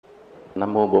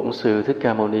Nam mô Bổn Sư Thích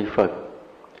Ca Mâu Ni Phật.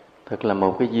 Thật là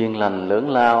một cái duyên lành lớn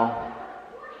lao,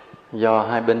 do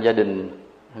hai bên gia đình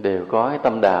đều có cái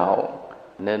tâm đạo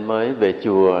nên mới về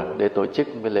chùa để tổ chức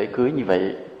cái lễ cưới như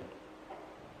vậy.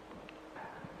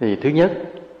 Thì thứ nhất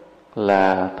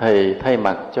là thầy thay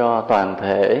mặt cho toàn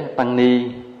thể tăng ni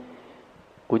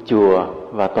của chùa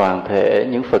và toàn thể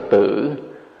những Phật tử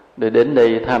để đến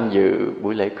đây tham dự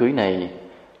buổi lễ cưới này,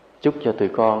 chúc cho tụi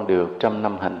con được 100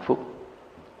 năm hạnh phúc.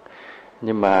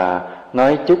 Nhưng mà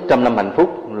nói chúc 100 năm hạnh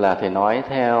phúc là thầy nói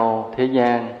theo thế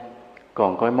gian,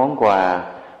 còn có món quà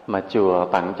mà chùa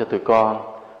tặng cho tụi con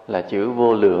là chữ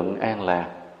vô lượng an lạc.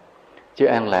 Chữ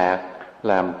an lạc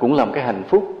cũng là một cái hạnh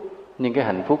phúc, nhưng cái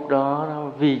hạnh phúc đó nó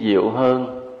vi diệu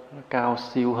hơn, nó cao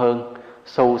siêu hơn,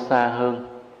 sâu xa hơn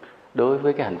đối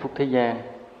với cái hạnh phúc thế gian.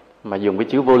 Mà dùng cái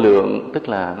chữ vô lượng tức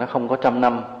là nó không có 100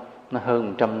 năm, nó hơn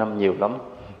 100 năm nhiều lắm.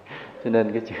 Cho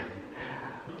nên cái chữ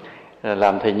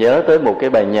làm thầy nhớ tới một cái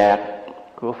bài nhạc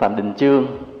của Phạm Đình Chương.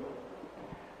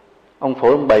 Ông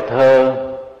phổ một bài thơ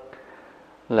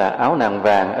là áo nàng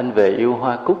vàng anh về yêu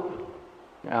hoa cúc,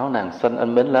 áo nàng xanh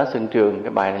anh mến lá sơn trường.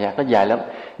 Cái bài nhạc nó dài lắm,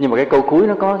 nhưng mà cái câu cuối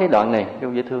nó có cái đoạn này,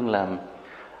 câu dễ thương là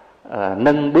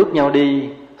nâng bước nhau đi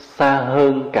xa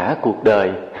hơn cả cuộc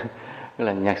đời.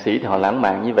 Là nhạc sĩ thì họ lãng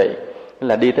mạn như vậy,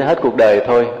 là đi tới hết cuộc đời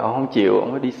thôi, ông không chịu,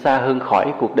 ông phải đi xa hơn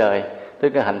khỏi cuộc đời,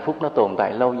 tức là hạnh phúc nó tồn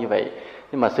tại lâu như vậy.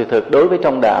 Nhưng mà sự thực đối với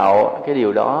trong đạo, cái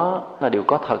điều đó là điều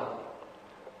có thật.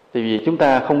 Tại vì chúng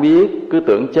ta không biết, cứ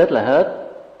tưởng chết là hết,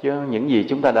 chứ những gì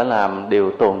chúng ta đã làm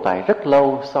đều tồn tại rất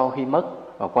lâu sau khi mất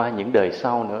và qua những đời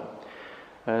sau nữa.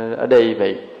 Ở đây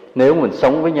vậy, nếu mình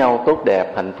sống với nhau tốt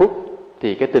đẹp, hạnh phúc,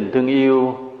 thì cái tình thương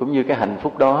yêu cũng như cái hạnh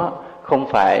phúc đó không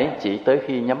phải chỉ tới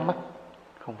khi nhắm mắt.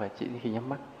 Không phải chỉ khi nhắm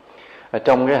mắt. Ở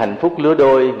trong cái hạnh phúc lứa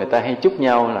đôi, người ta hay chúc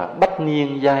nhau là bách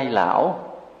niên giai lão.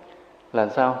 Là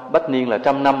sao? Bách niên là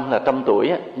 100 năm, là 100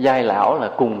 tuổi. Giai lão là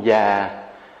cùng già,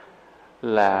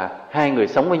 là hai người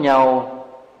sống với nhau,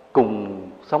 cùng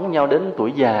sống với nhau đến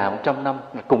tuổi già 100 năm,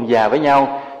 cùng già với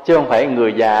nhau. Chứ không phải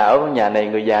người già ở nhà này,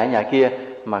 người già ở nhà kia,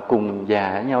 mà cùng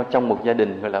già với nhau trong một gia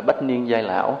đình, gọi là bách niên giai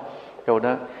lão. Câu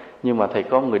đó. Nhưng mà thầy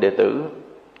có một người đệ tử,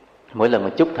 mỗi lần mà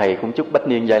chúc thầy cũng chúc bách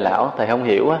niên giai lão. Thầy không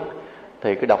hiểu á,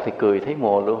 thầy cứ đọc thì cười thấy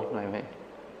mồ luôn.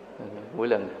 Mỗi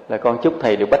lần là con chúc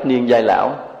thầy được bách niên giai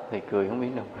lão, thầy cười không biết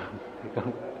đâu.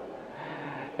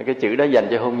 Cái chữ đó dành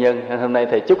cho hôn nhân. Hôm nay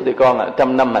thầy chúc tụi con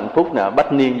 100 năm hạnh phúc nè,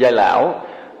 bách niên giai lão.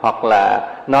 Hoặc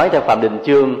là nói theo Phạm Đình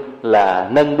Chương là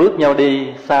nâng bước nhau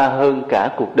đi xa hơn cả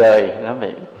cuộc đời. Đó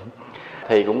vậy.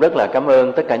 Thầy cũng rất là cảm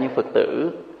ơn tất cả những Phật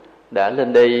tử đã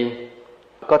lên đây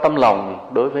có tấm lòng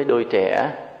đối với đôi trẻ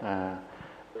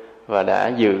và đã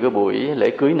dự cái buổi lễ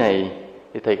cưới này.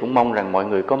 Thì thầy cũng mong rằng mọi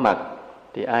người có mặt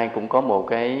thì ai cũng có một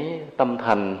cái tâm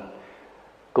thành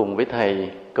cùng với thầy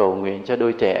cầu nguyện cho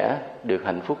đôi trẻ được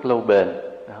hạnh phúc lâu bền.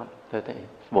 Đó, thôi thầy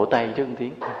vỗ tay trước một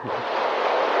tiếng.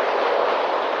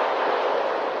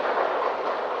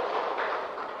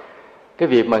 Cái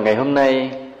việc mà ngày hôm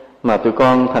nay mà tụi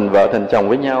con thành vợ thành chồng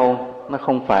với nhau, nó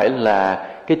không phải là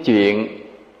cái chuyện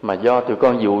mà do tụi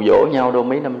con dụ dỗ nhau đâu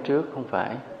mấy năm trước, không phải.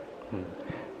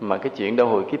 Mà cái chuyện đâu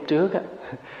hồi kiếp trước á,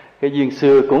 cái duyên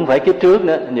xưa cũng phải kiếp trước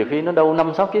nữa, nhiều khi nó đâu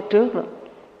 5-6 kiếp trước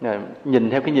nữa. Nhìn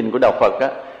theo cái nhìn của đạo Phật á,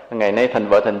 ngày nay thành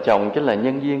vợ thành chồng chính là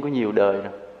nhân duyên của nhiều đời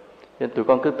rồi. Cho nên tụi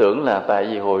con cứ tưởng là tại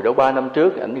vì hồi đó 3 năm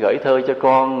trước ảnh gửi thơ cho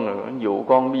con, ảnh dụ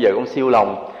con bây giờ con siêu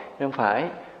lòng. Không phải,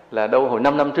 là đâu hồi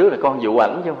 5 năm trước là con dụ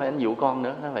ảnh chứ không phải ảnh dụ con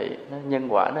nữa. Nó vậy, nó nhân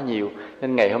quả nó nhiều.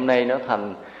 Nên ngày hôm nay nó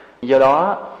thành, do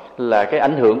đó là cái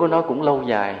ảnh hưởng của nó cũng lâu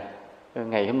dài.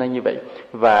 Ngày hôm nay như vậy.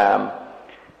 Và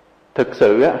thực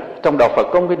sự á, trong đạo Phật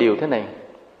có một cái điều thế này.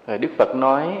 Đức Phật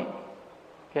nói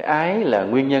cái ái là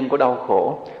nguyên nhân của đau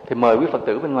khổ. Thì mời quý Phật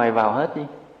tử bên ngoài vào hết đi.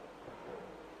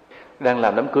 Đang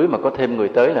làm đám cưới mà có thêm người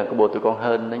tới là có bộ tụi con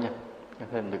hên đó nha.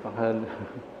 Thêm tụi con hên.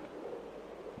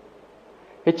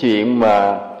 Cái chuyện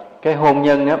mà cái hôn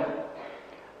nhân á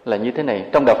là như thế này.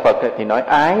 Trong đạo Phật thì nói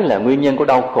ái là nguyên nhân của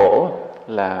đau khổ.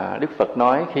 Là Đức Phật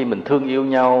nói khi mình thương yêu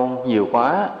nhau nhiều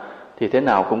quá thì thế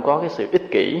nào cũng có cái sự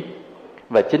ích kỷ.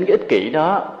 Và chính cái ích kỷ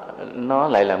đó nó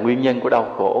lại là nguyên nhân của đau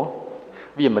khổ.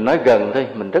 Bây giờ mình nói gần thôi,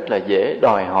 mình rất là dễ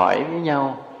đòi hỏi với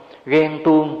nhau, ghen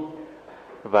tuông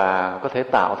và có thể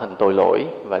tạo thành tội lỗi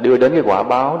và đưa đến cái quả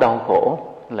báo đau khổ,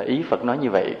 là ý Phật nói như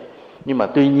vậy. Nhưng mà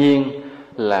tuy nhiên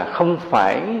là không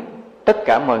phải tất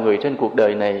cả mọi người trên cuộc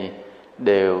đời này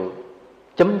đều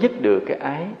chấm dứt được cái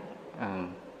ái.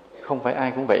 Không phải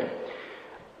ai cũng vậy.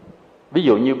 Ví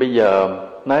dụ như bây giờ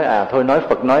nói thôi nói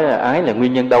Phật nói là ái là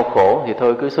nguyên nhân đau khổ thì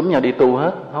thôi cứ xúm nhau đi tu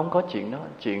hết, không có chuyện đó,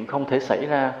 chuyện không thể xảy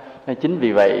ra. Chính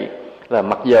vì vậy là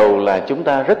mặc dầu là chúng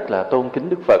ta rất là tôn kính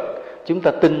Đức Phật, chúng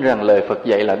ta tin rằng lời Phật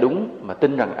dạy là đúng, mà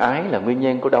tin rằng ái là nguyên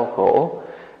nhân của đau khổ.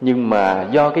 Nhưng mà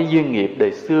do cái duyên nghiệp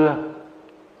đời xưa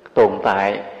tồn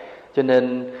tại, cho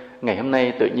nên ngày hôm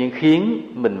nay tự nhiên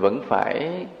khiến mình vẫn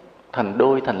phải thành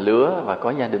đôi thành lứa và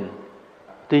có gia đình.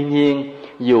 Tuy nhiên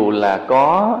dù là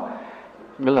có,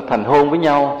 nghĩa là thành hôn với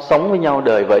nhau, sống với nhau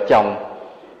đời vợ chồng,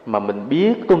 mà mình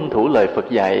biết tuân thủ lời Phật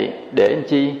dạy để làm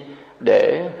chi?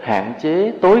 Để hạn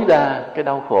chế tối đa cái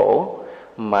đau khổ,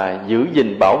 mà giữ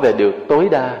gìn bảo vệ được tối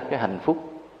đa cái hạnh phúc.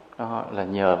 Đó là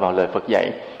nhờ vào lời Phật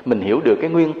dạy, mình hiểu được cái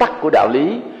nguyên tắc của đạo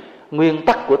lý, nguyên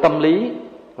tắc của tâm lý,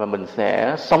 và mình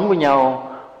sẽ sống với nhau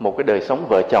một cái đời sống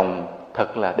vợ chồng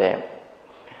thật là đẹp.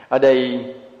 Ở đây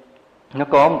nó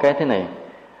có một cái thế này,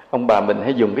 ông bà mình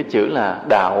hay dùng cái chữ là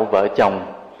đạo vợ chồng,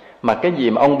 mà cái gì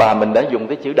mà ông bà mình đã dùng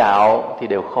cái chữ đạo thì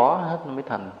đều khó hết nó mới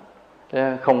thành.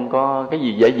 Không có cái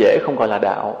gì dễ dễ không gọi là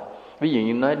đạo. Ví dụ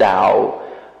như nói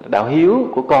đạo hiếu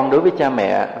của con đối với cha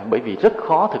mẹ, bởi vì rất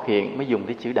khó thực hiện mới dùng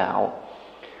cái chữ đạo.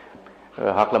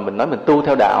 Hoặc là mình nói mình tu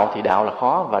theo đạo thì đạo là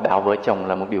khó, và đạo vợ chồng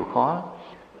là một điều khó.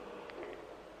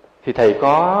 Thì thầy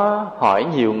có hỏi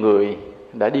nhiều người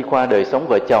đã đi qua đời sống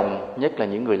vợ chồng, nhất là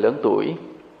những người lớn tuổi,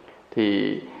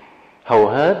 thì hầu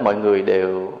hết mọi người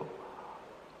đều,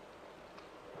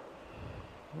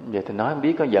 giờ thầy nói không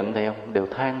biết có giận thầy không, đều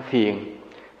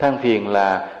than phiền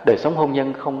là đời sống hôn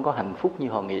nhân không có hạnh phúc như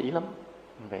họ nghĩ lắm.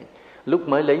 Vậy lúc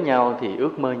mới lấy nhau thì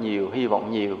ước mơ nhiều, hy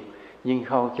vọng nhiều, nhưng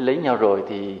khi lấy nhau rồi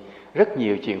thì rất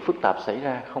nhiều chuyện phức tạp xảy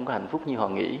ra, không có hạnh phúc như họ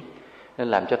nghĩ. Nên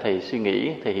làm cho thầy suy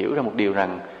nghĩ, thầy hiểu ra một điều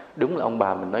rằng đúng là ông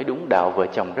bà mình nói đúng, đạo vợ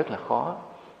chồng rất là khó.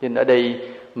 Nên ở đây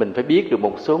mình phải biết được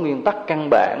một số nguyên tắc căn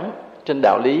bản trên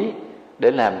đạo lý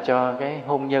để làm cho cái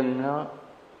hôn nhân nó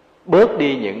bớt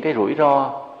đi những cái rủi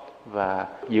ro và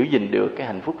giữ gìn được cái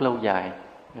hạnh phúc lâu dài.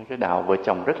 Cái đạo vợ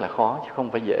chồng rất là khó chứ không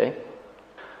phải dễ.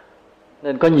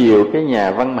 Nên có nhiều cái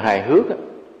nhà văn hài hước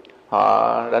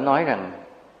họ đã nói rằng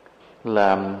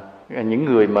là những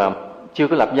người mà chưa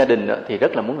có lập gia đình thì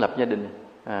rất là muốn lập gia đình,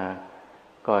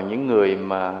 còn những người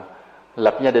mà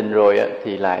lập gia đình rồi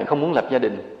thì lại không muốn lập gia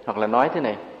đình. Hoặc là nói thế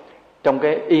này, trong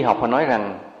cái y học họ nói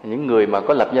rằng những người mà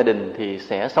có lập gia đình thì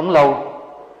sẽ sống lâu.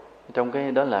 Trong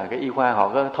cái đó là cái y khoa họ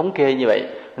có thống kê như vậy.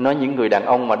 Nói những người đàn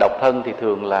ông mà độc thân thì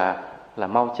thường là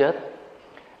mau chết,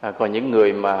 còn những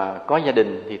người mà có gia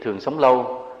đình thì thường sống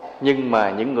lâu. Nhưng mà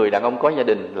những người đàn ông có gia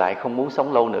đình lại không muốn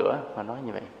sống lâu nữa. Họ nói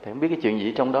như vậy. Thì không biết cái chuyện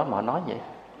gì trong đó mà họ nói vậy.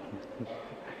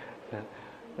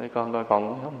 Con coi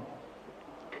còn không?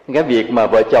 Cái việc mà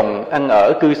vợ chồng ăn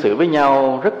ở cư xử với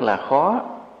nhau rất là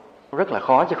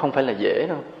khó chứ không phải là dễ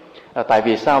đâu. Tại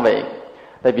vì sao vậy?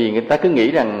 Tại vì người ta cứ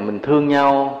nghĩ rằng mình thương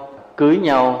nhau, cưới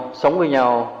nhau, sống với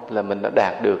nhau là mình đã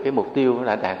đạt được cái mục tiêu,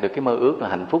 đã đạt được cái mơ ước là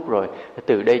hạnh phúc rồi.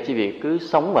 Từ đây chỉ việc cứ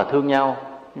sống và thương nhau.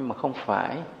 Nhưng mà không phải.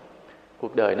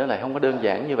 Cuộc đời nó lại không có đơn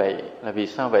giản như vậy. Là vì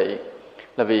sao vậy?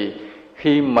 Là vì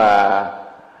khi mà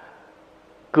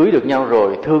cưới được nhau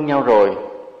rồi, thương nhau rồi,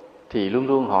 thì luôn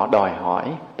luôn họ đòi hỏi,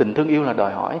 tình thương yêu là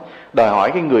đòi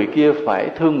hỏi cái người kia phải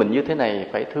thương mình như thế này,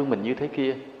 phải thương mình như thế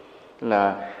kia.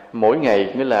 Là mỗi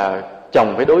ngày nghĩa là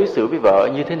chồng phải đối xử với vợ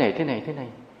như thế này.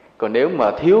 Còn nếu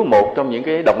mà thiếu một trong những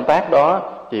cái động tác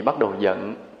đó thì bắt đầu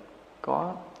giận.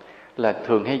 Là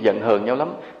thường hay giận hờn nhau lắm.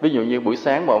 Ví dụ như buổi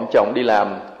sáng mà ông chồng đi làm,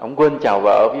 ông quên chào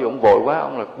vợ, ví dụ ông vội quá,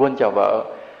 ông là quên chào vợ,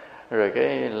 rồi cái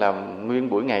làm nguyên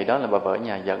buổi ngày đó là bà vợ ở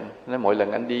nhà giận. Nên mỗi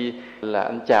lần anh đi là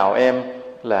anh chào em,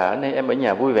 là ở nay em ở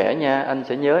nhà vui vẻ nha, anh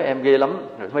sẽ nhớ em ghê lắm,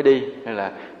 rồi mới đi. Hay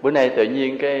là bữa nay tự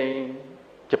nhiên cái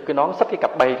chụp cái nón, xách cái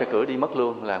cặp bay ra cửa đi mất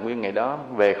luôn, là nguyên ngày đó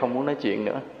về không muốn nói chuyện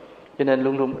nữa. Cho nên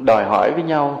luôn luôn đòi hỏi với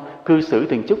nhau, cư xử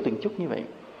từng chút như vậy.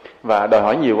 Và đòi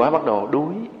hỏi nhiều quá bắt đầu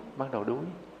đuối.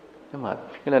 Nó mệt.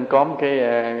 Cho nên có một cái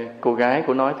cô gái,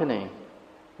 cô nói thế này.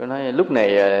 Cô nói lúc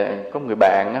này có một người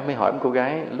bạn mới hỏi một cô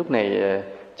gái, lúc này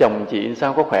chồng chị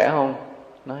sao, có khỏe không?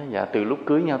 Nói dạ từ lúc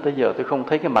cưới nhau tới giờ tôi không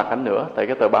thấy cái mặt anh nữa, tại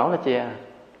cái tờ báo nó che.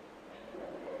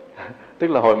 Tức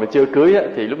là hồi mà chưa cưới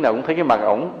thì lúc nào cũng thấy cái mặt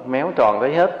ổng méo tròn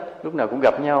thấy hết, lúc nào cũng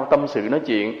gặp nhau tâm sự nói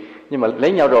chuyện. Nhưng mà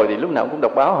lấy nhau rồi thì lúc nào cũng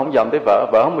đọc báo, không dòm tới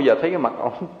vợ không bao giờ thấy cái mặt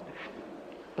ổng.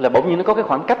 Là bỗng nhiên nó có cái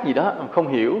khoảng cách gì đó không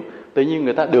hiểu. Tự nhiên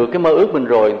người ta được cái mơ ước mình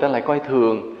rồi, người ta lại coi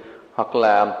thường. Hoặc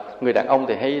là người đàn ông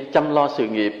thì hay chăm lo sự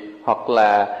nghiệp, hoặc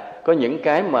là có những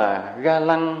cái mà ga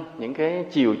lăng, những cái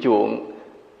chiều chuộng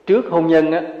trước hôn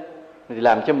nhân thì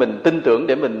làm cho mình tin tưởng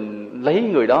để mình lấy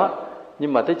người đó.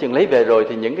 Nhưng mà tới chừng lấy về rồi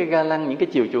thì những cái ga lăng, những cái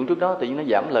chiều chuộng trước đó tự nhiên nó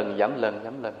giảm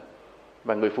lần.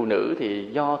 Và người phụ nữ thì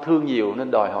do thương nhiều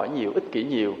nên đòi hỏi nhiều, ích kỷ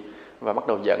nhiều và bắt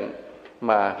đầu giận.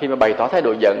 Mà khi mà bày tỏ thái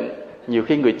độ giận, nhiều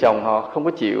khi người chồng họ không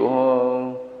có chịu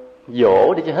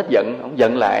dỗ để cho hết giận, ông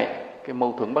giận lại, cái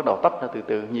mâu thuẫn bắt đầu tách ra từ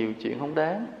từ, nhiều chuyện không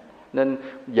đáng. Nên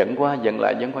giận qua giận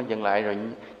lại, giận qua giận lại, rồi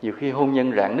nhiều khi hôn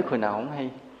nhân rạn nứt hồi nào không hay.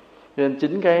 Nên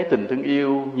chính cái tình thương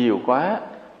yêu nhiều quá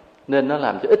nên nó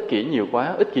làm cho ích kỷ nhiều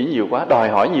quá, đòi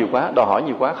hỏi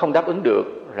nhiều quá, không đáp ứng được,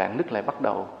 rạn nứt lại bắt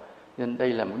đầu. Nên đây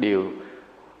là một điều,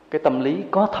 cái tâm lý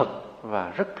có thật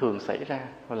và rất thường xảy ra,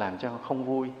 và làm cho không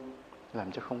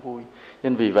vui.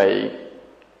 Nên vì vậy,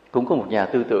 cũng có một nhà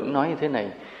tư tưởng nói như thế này: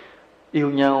 yêu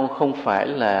nhau không phải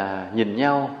là nhìn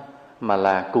nhau, mà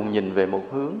là cùng nhìn về một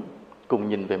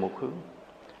hướng.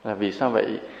 Là vì sao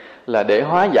vậy? Là để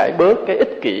hóa giải bớt cái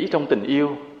ích kỷ trong tình yêu,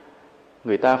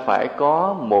 người ta phải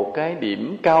có một cái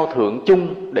điểm cao thượng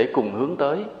chung để cùng hướng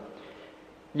tới.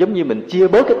 Giống như mình chia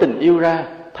bớt cái tình yêu ra,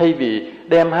 thay vì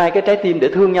đem hai cái trái tim để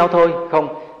thương nhau thôi, không,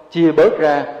 chia bớt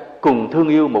ra cùng thương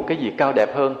yêu một cái gì cao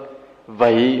đẹp hơn.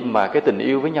 Vậy mà cái tình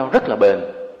yêu với nhau rất là bền,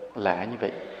 lạ như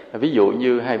vậy. Ví dụ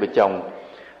như hai vợ chồng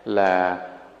là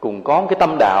cùng có một cái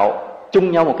tâm đạo,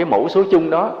 chung nhau một cái mẫu số chung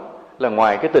đó, là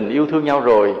ngoài cái tình yêu thương nhau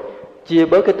rồi, chia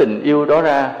bớt cái tình yêu đó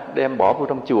ra, đem bỏ vô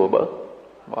trong chùa bớt,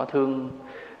 bỏ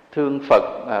thương Phật,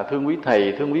 thương quý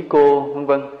thầy, thương quý cô, vân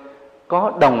vân.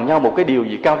 Có đồng nhau một cái điều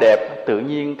gì cao đẹp, tự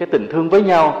nhiên cái tình thương với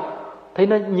nhau thấy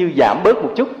nó như giảm bớt một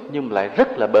chút, nhưng lại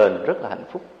rất là bền, rất là hạnh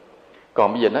phúc.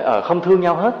 Còn bây giờ nói không thương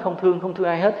nhau hết, không thương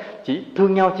ai hết, chỉ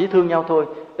thương nhau thôi,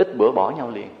 ít bữa bỏ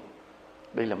nhau liền.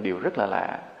 Đây là một điều rất là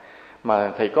lạ.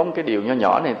 Mà thầy có một cái điều nho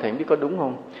nhỏ này, thầy không biết có đúng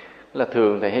không? Là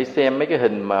thường thầy hay xem mấy cái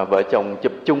hình mà vợ chồng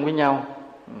chụp chung với nhau,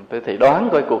 thầy đoán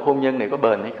coi cuộc hôn nhân này có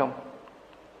bền hay không.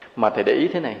 Mà thầy để ý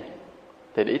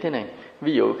thế này,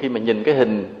 ví dụ khi mà nhìn cái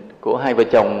hình của hai vợ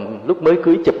chồng lúc mới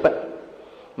cưới chụp á,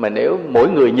 mà nếu mỗi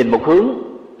người nhìn một hướng,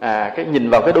 cái nhìn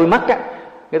vào cái đôi mắt á,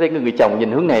 cái người chồng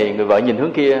nhìn hướng này, người vợ nhìn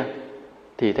hướng kia,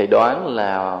 thì thầy đoán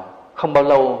là không bao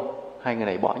lâu hai người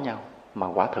này bỏ nhau. Mà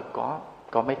quả thực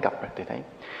có mấy cặp rồi thầy thấy.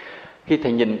 Khi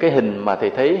thầy nhìn cái hình mà thầy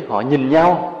thấy họ nhìn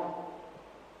nhau,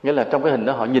 nghĩa là trong cái hình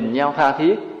đó họ nhìn nhau tha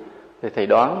thiết, thì thầy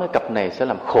đoán cái cặp này sẽ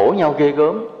làm khổ nhau ghê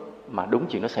gớm. Mà đúng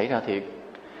chuyện nó xảy ra thiệt.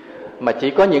 Mà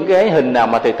chỉ có những cái hình nào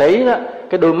mà thầy thấy đó,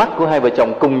 cái đôi mắt của hai vợ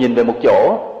chồng cùng nhìn về một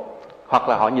chỗ, hoặc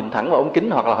là họ nhìn thẳng vào ống kính,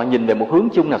 hoặc là họ nhìn về một hướng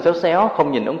chung nào xéo xéo,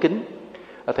 không nhìn ống kính,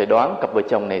 thầy đoán cặp vợ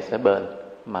chồng này sẽ bền.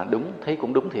 Mà đúng, thấy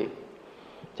cũng đúng thiệt.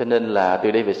 Cho nên là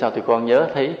từ đây về sau tụi con nhớ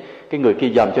thấy cái người kia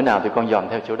dòm chỗ nào tụi con dòm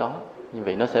theo chỗ đó. Như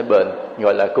vậy nó sẽ bền,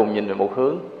 gọi là cùng nhìn về một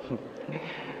hướng.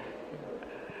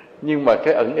 Nhưng mà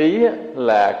cái ẩn ý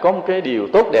là có một cái điều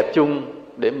tốt đẹp chung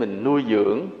để mình nuôi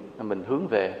dưỡng, mình hướng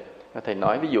về. Thầy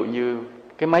nói ví dụ như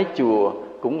cái mái chùa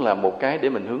cũng là một cái để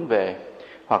mình hướng về.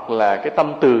 Hoặc là cái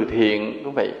tâm từ thiện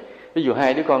cũng vậy. Ví dụ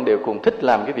hai đứa con đều cùng thích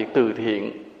làm cái việc từ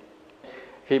thiện.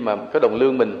 Khi mà có đồng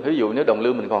lương mình, ví dụ nếu đồng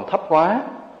lương mình còn thấp quá,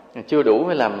 chưa đủ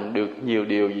mới làm được nhiều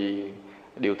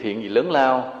điều thiện gì lớn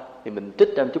lao, thì mình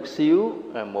trích ra một chút xíu,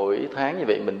 mỗi tháng như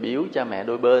vậy mình biếu cha mẹ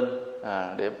đôi bên,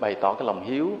 để bày tỏ cái lòng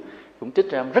hiếu. Cũng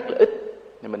trích ra rất là ít,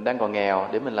 mình đang còn nghèo,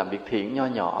 để mình làm việc thiện nho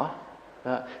nhỏ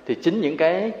đó. Thì chính những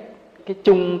cái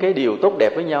chung, cái điều tốt đẹp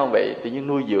với nhau vậy, tự nhiên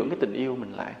nuôi dưỡng cái tình yêu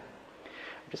mình lại.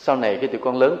 Sau này khi tụi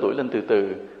con lớn tuổi lên, từ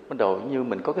từ bắt đầu như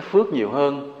mình có cái phước nhiều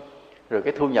hơn, rồi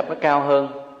cái thu nhập nó cao hơn,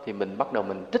 thì mình bắt đầu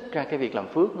mình trích ra cái việc làm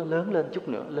phước nó lớn lên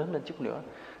chút nữa.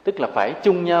 Tức là phải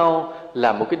chung nhau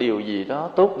làm một cái điều gì đó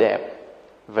tốt đẹp,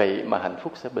 vậy mà hạnh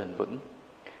phúc sẽ bền vững.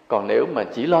 Còn nếu mà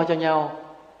chỉ lo cho nhau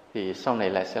thì sau này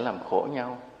lại sẽ làm khổ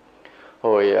nhau.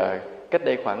 Hồi cách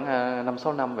đây khoảng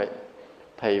 5-6 năm vậy,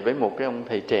 thầy với một cái ông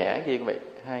thầy trẻ kia vậy,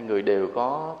 hai người đều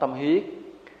có tâm huyết,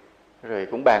 rồi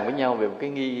cũng bàn với nhau về một cái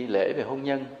nghi lễ về hôn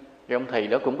nhân. Cái ông thầy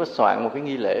đó cũng có soạn một cái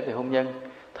nghi lễ về hôn nhân,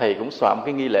 thầy cũng soạn một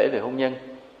cái nghi lễ về hôn nhân.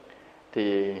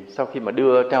 Thì sau khi mà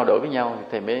trao đổi với nhau thì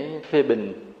thầy mới phê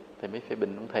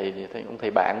bình ông thầy, thì ông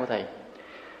thầy bạn của thầy.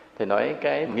 Thầy nói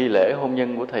cái nghi lễ hôn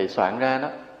nhân của thầy soạn ra đó,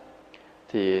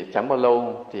 thì chẳng bao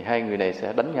lâu thì hai người này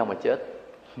sẽ đánh nhau mà chết.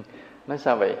 Nói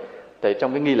sao vậy? Tại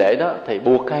trong cái nghi lễ đó, thầy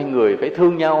buộc hai người phải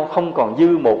thương nhau, không còn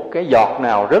dư một cái giọt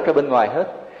nào rớt ra bên ngoài hết.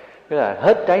 Tức là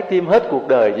hết trái tim, hết cuộc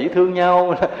đời chỉ thương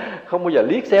nhau, không bao giờ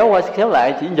liếc xéo qua xéo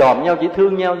lại, chỉ dòm nhau, chỉ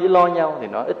thương nhau, chỉ lo nhau. Thì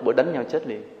nó ít bữa đánh nhau chết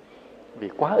liền, vì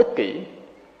quá ích kỷ.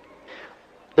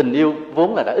 Tình yêu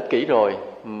vốn là đã ích kỷ rồi,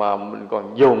 mà mình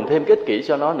còn dồn thêm cái ích kỷ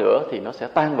cho nó nữa thì nó sẽ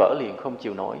tan vỡ liền, không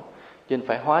chịu nổi. Cho nên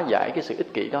phải hóa giải cái sự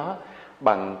ích kỷ đó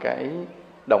bằng cái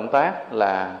động tác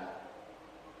là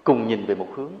cùng nhìn về một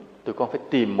hướng. Tụi con phải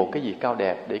tìm một cái gì cao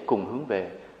đẹp để cùng hướng về,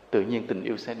 tự nhiên tình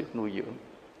yêu sẽ được nuôi dưỡng.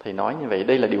 Thầy nói như vậy,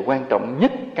 đây là điều quan trọng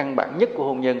nhất, căn bản nhất của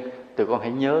hôn nhân. Tụi con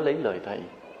hãy nhớ lấy lời thầy,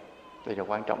 đây là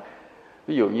quan trọng.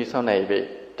 Ví dụ như sau này vậy,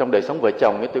 trong đời sống vợ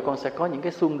chồng, tụi con sẽ có những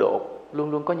cái xung đột,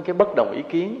 luôn luôn có những cái bất đồng ý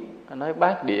kiến. Nói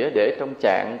bát đĩa để trong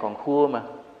chạn còn khua mà,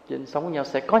 trên sống với nhau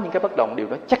sẽ có những cái bất đồng, điều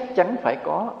đó chắc chắn phải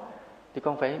có. Tụi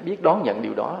con phải biết đón nhận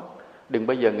điều đó. Đừng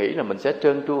bao giờ nghĩ là mình sẽ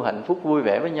trơn tru hạnh phúc vui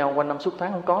vẻ với nhau quanh năm suốt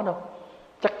tháng, không có đâu.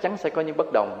 Chắc chắn sẽ có những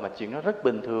bất đồng, mà chuyện đó rất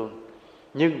bình thường.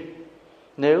 Nhưng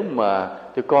nếu mà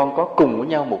tụi con có cùng với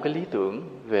nhau một cái lý tưởng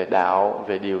về đạo,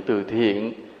 về điều từ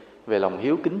thiện, về lòng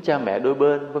hiếu kính cha mẹ đôi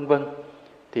bên, vân vân,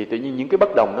 thì tự nhiên những cái bất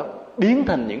đồng đó biến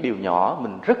thành những điều nhỏ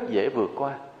mình rất dễ vượt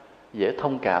qua, dễ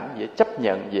thông cảm, dễ chấp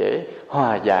nhận, dễ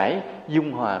hòa giải,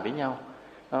 dung hòa với nhau.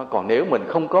 Còn nếu mình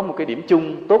không có một cái điểm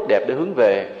chung tốt đẹp để hướng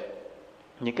về,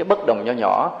 những cái bất đồng nho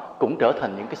nhỏ cũng trở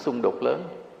thành những cái xung đột lớn.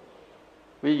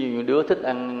 Ví dụ như đứa thích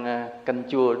ăn canh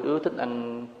chua, đứa thích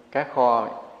ăn cá kho,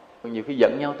 nhiều khi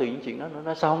giận nhau từ những chuyện đó. Nó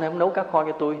nói sao hôm nay không nấu cá kho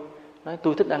cho tôi, nói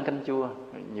tôi thích ăn canh chua.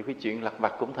 Nhiều khi chuyện lặt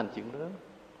vặt cũng thành chuyện lớn.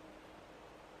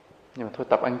 Nhưng mà thôi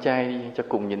tập ăn chay đi cho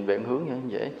cùng nhìn về hướng cho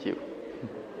dễ chịu.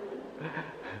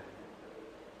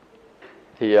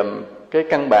 Thì cái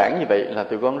căn bản như vậy là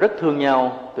tụi con rất thương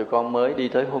nhau, tụi con mới đi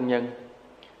tới hôn nhân.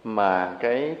 Mà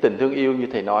cái tình thương yêu như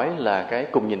thầy nói là cái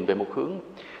cùng nhìn về một hướng.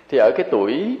 Thì ở cái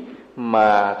tuổi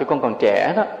mà tụi con còn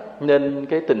trẻ đó, nên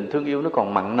cái tình thương yêu nó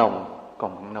còn mặn nồng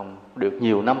được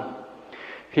nhiều năm.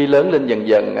 Khi lớn lên dần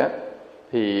dần á,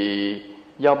 thì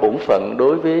do bổn phận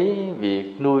đối với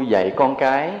việc nuôi dạy con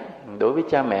cái, đối với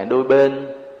cha mẹ đôi bên,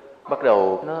 bắt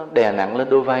đầu nó đè nặng lên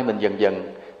đôi vai mình dần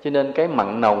dần. Cho nên cái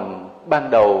mặn nồng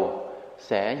ban đầu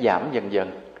sẽ giảm dần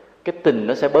dần. Cái tình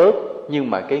nó sẽ bớt, nhưng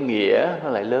mà cái nghĩa nó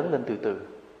lại lớn lên từ từ.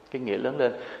 Cái nghĩa lớn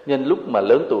lên. Nên lúc mà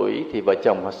lớn tuổi thì vợ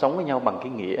chồng họ sống với nhau bằng cái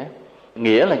nghĩa.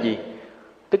 Nghĩa là gì?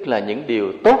 Tức là những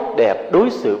điều tốt đẹp đối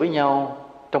xử với nhau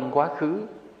trong quá khứ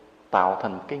tạo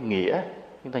thành cái nghĩa.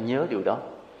 Chúng ta nhớ điều đó.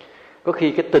 Có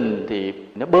khi cái tình thì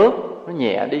nó bớt, nó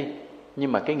nhẹ đi,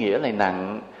 nhưng mà cái nghĩa lại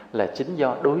nặng, là chính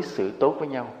do đối xử tốt với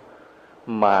nhau.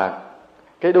 Mà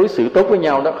cái đối xử tốt với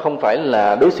nhau đó không phải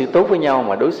là đối xử tốt với nhau,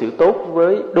 mà đối xử tốt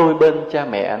với đôi bên cha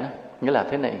mẹ nữa. Nghĩa là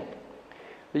thế này,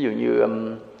 ví dụ như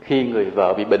khi người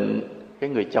vợ bị bệnh, cái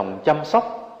người chồng chăm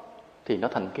sóc thì nó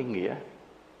thành cái nghĩa.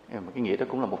 Cái nghĩa đó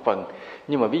cũng là một phần.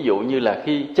 Nhưng mà ví dụ như là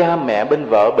khi cha mẹ bên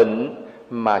vợ bệnh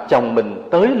mà chồng mình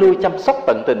tới lui chăm sóc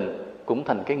tận tình, cũng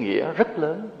thành cái nghĩa rất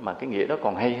lớn. Mà cái nghĩa đó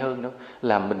còn hay hơn nữa,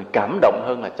 làm mình cảm động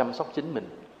hơn là chăm sóc chính mình.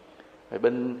 Rồi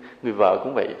bên người vợ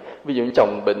cũng vậy. Ví dụ như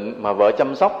chồng bệnh mà vợ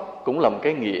chăm sóc cũng là một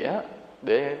cái nghĩa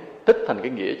để tích thành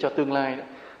cái nghĩa cho tương lai đó.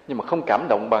 Nhưng mà không cảm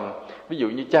động bằng ví dụ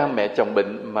như cha mẹ chồng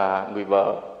bệnh mà người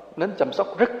vợ đến chăm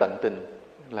sóc rất tận tình,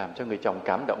 làm cho người chồng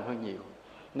cảm động hơn nhiều.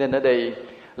 Nên ở đây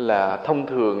là thông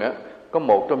thường á, có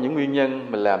một trong những nguyên nhân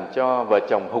mà làm cho vợ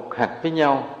chồng hụt hặc với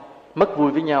nhau, mất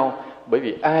vui với nhau, bởi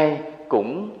vì ai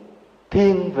cũng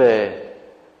thiên về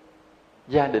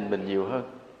gia đình mình nhiều hơn.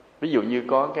 Ví dụ như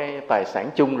có cái tài sản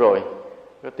chung rồi,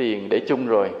 có tiền để chung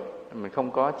rồi, mình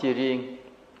không có chia riêng.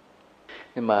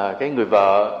 Nhưng mà cái người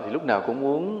vợ thì lúc nào cũng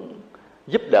muốn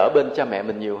giúp đỡ bên cha mẹ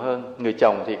mình nhiều hơn. Người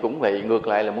chồng thì cũng vậy, ngược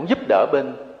lại là muốn giúp đỡ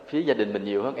bên phía gia đình mình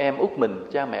nhiều hơn, em út mình,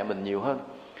 cha mẹ mình nhiều hơn.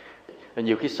 Rồi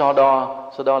nhiều khi so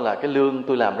đo là cái lương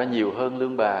tôi làm ra nhiều hơn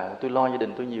lương bà, tôi lo gia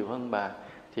đình tôi nhiều hơn bà,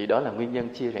 thì đó là nguyên nhân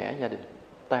chia rẽ gia đình,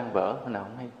 tan vỡ nào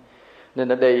không hay. Nên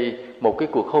ở đây một cái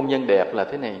cuộc hôn nhân đẹp là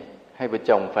thế này, hai vợ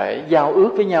chồng phải giao ước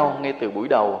với nhau ngay từ buổi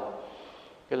đầu,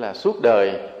 cái là suốt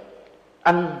đời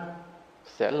anh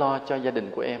sẽ lo cho gia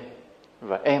đình của em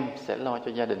và em sẽ lo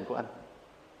cho gia đình của anh.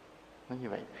 Nói như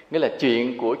vậy, nghĩa là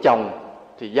chuyện của chồng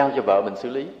thì giao cho vợ mình xử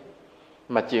lý,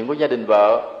 mà chuyện của gia đình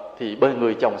vợ thì bên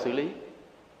người chồng xử lý.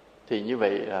 Thì như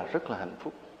vậy là rất là hạnh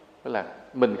phúc. Tức là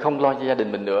mình không lo cho gia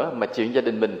đình mình nữa, mà chuyện gia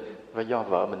đình mình phải do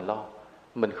vợ mình lo.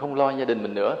 Mình không lo gia đình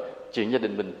mình nữa, chuyện gia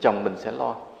đình mình, chồng mình sẽ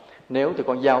lo. Nếu tụi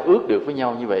con giao ước được với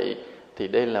nhau như vậy thì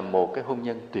đây là một cái hôn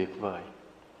nhân tuyệt vời.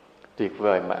 Tuyệt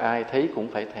vời mà ai thấy cũng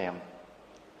phải thèm.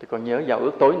 Tụi con nhớ giao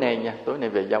ước tối nay nha. Tối nay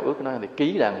về giao ước nó thì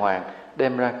ký đàng hoàng,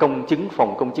 đem ra công chứng,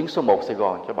 phòng công chứng số 1 Sài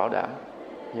Gòn cho bảo đảm.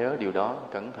 Nhớ điều đó,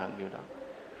 cẩn thận điều đó.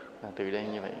 Từ đây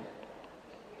như vậy.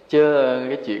 Chứ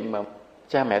cái chuyện mà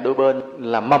cha mẹ đôi bên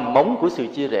là mầm mống của sự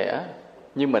chia rẽ.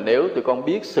 Nhưng mà nếu tụi con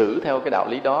biết xử theo cái đạo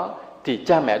lý đó thì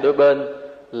cha mẹ đôi bên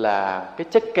là cái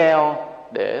chất keo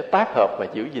để tác hợp và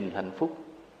giữ gìn hạnh phúc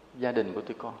gia đình của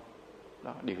tụi con.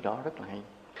 Đó, điều đó rất là hay.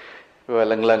 Và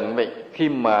lần lần vậy, khi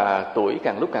mà tuổi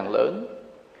càng lúc càng lớn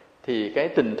thì cái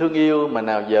tình thương yêu mà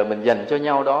nào giờ mình dành cho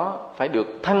nhau đó phải được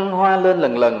thăng hoa lên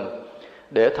lần lần,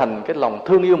 để thành cái lòng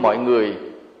thương yêu mọi người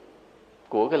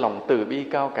của cái lòng từ bi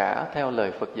cao cả theo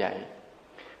lời Phật dạy.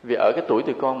 Vì ở cái tuổi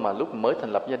tụi con mà lúc mới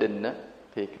thành lập gia đình á,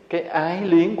 thì cái ái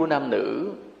luyến của nam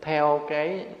nữ theo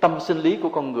cái tâm sinh lý của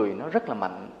con người nó rất là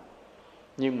mạnh.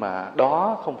 Nhưng mà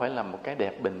đó không phải là một cái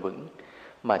đẹp bền vững,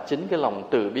 mà chính cái lòng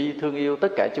từ bi thương yêu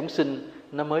tất cả chúng sinh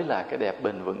nó mới là cái đẹp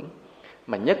bền vững.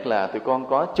 Mà nhất là tụi con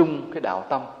có chung cái đạo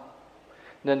tâm.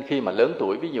 Nên khi mà lớn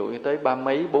tuổi, ví dụ như tới 3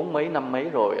 mấy, 4 mấy, 5 mấy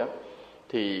rồi á,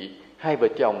 thì hai vợ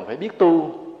chồng phải biết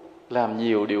tu, làm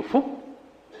nhiều điều phúc,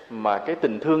 mà cái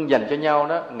tình thương dành cho nhau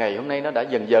đó, ngày hôm nay nó đã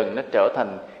dần dần nó trở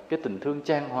thành cái tình thương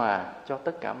chan hòa cho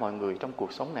tất cả mọi người trong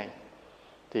cuộc sống này,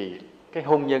 thì cái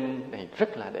hôn nhân này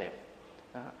rất là đẹp.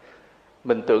 Đó.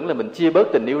 Mình tưởng là mình chia bớt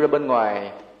tình yêu ra bên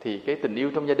ngoài thì cái tình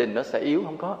yêu trong gia đình nó sẽ yếu,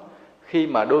 không có. Khi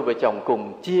mà đôi vợ chồng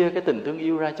cùng chia cái tình thương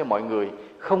yêu ra cho mọi người,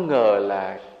 không ngờ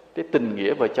là cái tình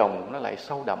nghĩa vợ chồng nó lại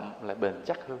sâu đậm, lại bền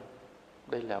chắc hơn.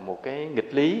 Đây là một cái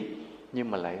nghịch lý,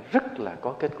 nhưng mà lại rất là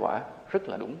có kết quả, rất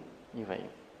là đúng như vậy.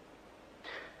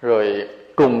 Rồi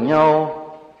cùng nhau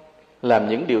làm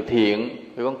những điều thiện,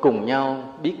 rồi con cùng nhau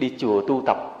biết đi chùa tu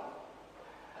tập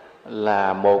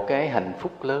là một cái hạnh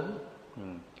phúc lớn.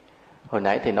 Hồi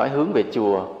nãy thì nói hướng về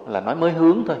chùa là nói mới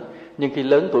hướng thôi, nhưng khi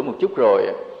lớn tuổi một chút rồi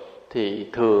thì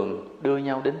thường đưa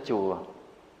nhau đến chùa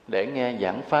để nghe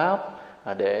giảng pháp,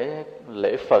 để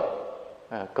lễ Phật,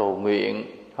 cầu nguyện,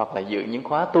 hoặc là dự những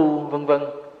khóa tu vân vân.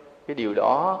 Cái điều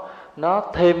đó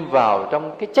nó thêm vào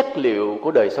trong cái chất liệu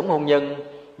của đời sống hôn nhân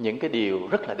những cái điều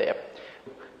rất là đẹp.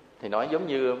 Thì nói giống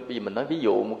như bây giờ mình nói ví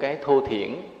dụ một cái thô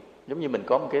thiển, giống như mình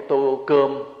có một cái tô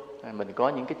cơm, mình có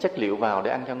những cái chất liệu vào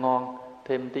để ăn cho ngon,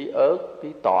 thêm tí ớt, tí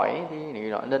tỏi, tí này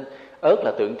nọ, nên ớt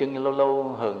là tượng trưng lâu lâu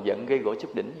hờn giận gây gỗ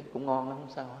chút đỉnh cũng ngon lắm,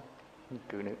 không sao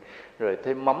hết. Rồi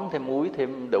thêm mắm, thêm muối,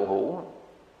 thêm đậu hũ,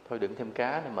 thôi đừng thêm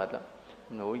cá này mệt lắm,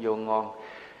 nổi vô ngon.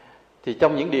 Thì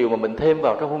trong những điều mà mình thêm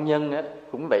vào trong hôn nhân á,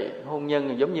 cũng vậy. Hôn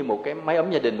nhân giống như một cái mái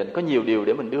ấm gia đình, mình có nhiều điều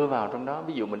để mình đưa vào trong đó.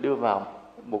 Ví dụ mình đưa vào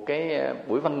một cái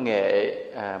buổi văn nghệ,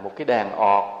 một cái đàn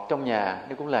ọt trong nhà,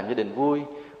 nó cũng làm gia đình vui.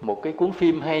 Một cái cuốn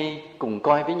phim hay cùng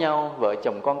coi với nhau, vợ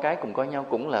chồng con cái cùng coi nhau,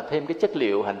 cũng là thêm cái chất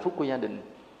liệu hạnh phúc của gia đình.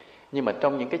 Nhưng mà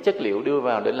trong những cái chất liệu đưa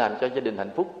vào để làm cho gia đình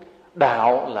hạnh phúc,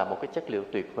 đạo là một cái chất liệu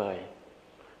tuyệt vời.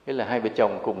 Nghĩa là hai vợ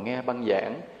chồng cùng nghe băng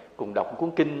giảng, cùng đọc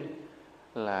cuốn kinh,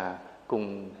 là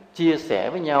cùng chia sẻ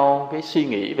với nhau cái suy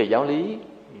nghĩ về giáo lý.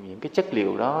 Những cái chất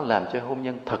liệu đó làm cho hôn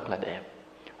nhân thật là đẹp.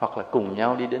 Hoặc là cùng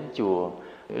nhau đi đến chùa,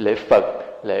 lễ Phật,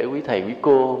 lễ quý thầy quý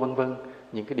cô vân vân.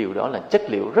 Những cái điều đó là chất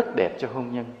liệu rất đẹp cho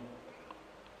hôn nhân.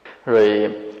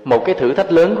 Rồi một cái thử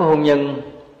thách lớn của hôn nhân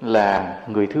là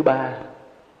người thứ ba.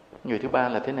 Người thứ ba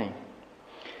là thế này,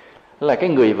 là cái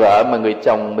người vợ mà người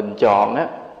chồng mình chọn á,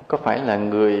 có phải là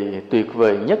người tuyệt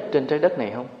vời nhất trên trái đất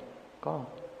này không? Có không?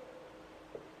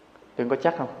 Đừng có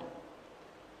chắc không?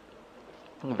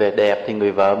 Về đẹp thì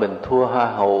người vợ mình thua hoa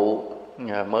hậu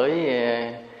mới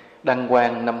đăng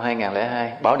quang năm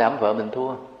 2002, bảo đảm vợ mình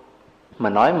thua. Mà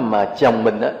nói mà chồng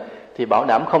mình á thì bảo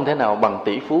đảm không thể nào bằng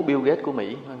tỷ phú Bill Gates của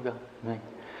Mỹ.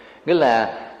 Nghĩa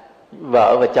là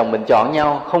vợ và chồng mình chọn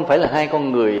nhau không phải là hai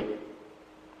con người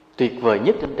tuyệt vời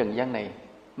nhất trên trần gian này.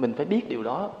 Mình phải biết điều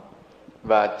đó.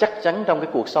 Và chắc chắn trong cái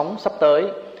cuộc sống sắp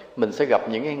tới mình sẽ gặp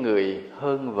những cái người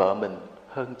hơn vợ mình,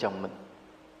 hơn chồng mình.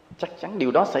 Chắc chắn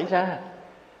điều đó xảy ra.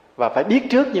 Và phải biết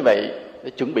trước như vậy để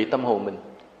chuẩn bị tâm hồn mình.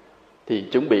 Thì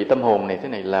chuẩn bị tâm hồn này thế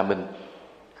này là mình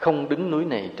không đứng núi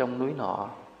này trong núi nọ.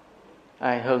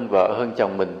 Ai hơn vợ hơn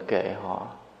chồng mình kệ họ.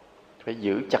 Phải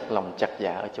giữ chặt lòng chặt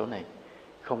dạ ở chỗ này.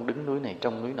 Không đứng núi này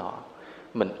trong núi nọ.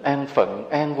 Mình an phận,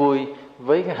 an vui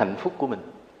với cái hạnh phúc của mình.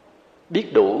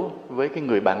 Biết đủ với cái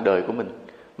người bạn đời của mình.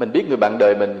 Mình biết người bạn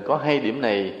đời mình có hay điểm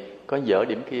này, có dở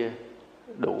điểm kia,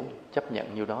 đủ, chấp nhận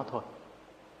như đó thôi.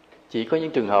 Chỉ có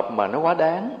những trường hợp mà nó quá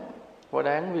đáng,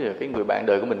 ví dụ cái người bạn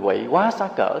đời của mình quậy quá xá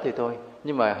cỡ thì thôi.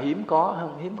 Nhưng mà hiếm có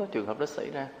trường hợp đó xảy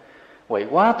ra. Quậy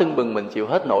quá tưng bừng mình chịu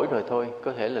hết nổi rồi thôi.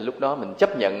 Có thể là lúc đó mình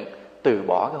chấp nhận từ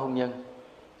bỏ cái hôn nhân.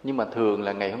 Nhưng mà thường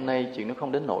là ngày hôm nay chuyện nó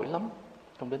không đến nỗi lắm.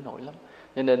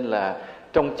 Cho nên là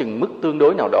trong chừng mức tương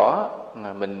đối nào đó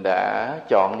mà mình đã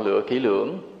chọn lựa kỹ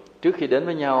lưỡng trước khi đến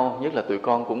với nhau. Nhất là tụi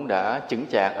con cũng đã chững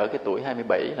chạc, ở cái tuổi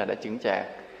 27 là đã chững chạc.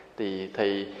 Thì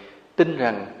thầy tin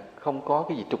rằng không có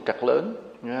cái gì trục trặc lớn.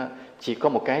 Chỉ có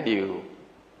một cái điều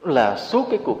là suốt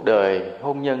cái cuộc đời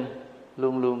hôn nhân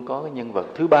luôn luôn có cái nhân vật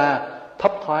thứ ba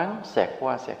thấp thoáng xẹt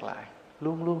qua xẹt lại.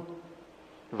 Luôn.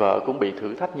 Vợ cũng bị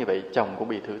thử thách như vậy, chồng cũng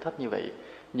bị thử thách như vậy.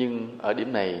 Nhưng ở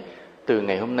điểm này, từ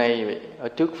ngày hôm nay, ở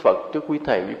trước Phật, trước quý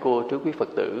thầy, quý cô, trước quý Phật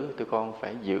tử, tụi con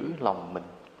phải giữ lòng mình,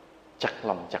 chặt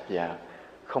lòng chặt dạ,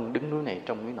 không đứng núi này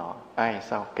trong núi nọ. Ai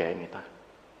sao kệ người ta.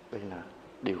 Đây là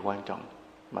điều quan trọng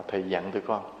mà thầy dặn tụi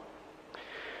con.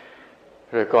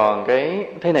 Rồi còn cái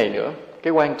thế này nữa,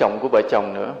 cái quan trọng của vợ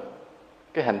chồng nữa,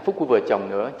 cái hạnh phúc của vợ chồng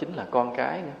nữa chính là con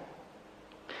cái nữa.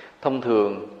 Thông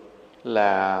thường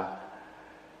là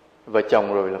vợ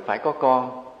chồng rồi là phải có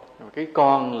con. Cái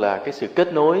con là cái sự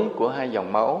kết nối của hai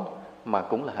dòng máu mà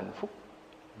cũng là hạnh phúc.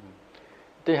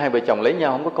 Thế hai vợ chồng lấy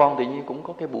nhau không có con tự nhiên cũng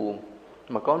có cái buồn.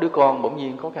 Mà có đứa con bỗng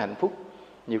nhiên có cái hạnh phúc.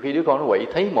 Nhiều khi đứa con nó quậy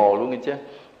thấy mồ luôn nghe chứ.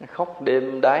 khóc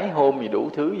đêm đái hôm gì đủ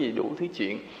thứ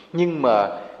chuyện. Nhưng mà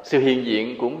sự hiện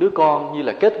diện của đứa con như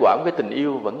là kết quả của cái tình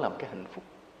yêu vẫn là một cái hạnh phúc,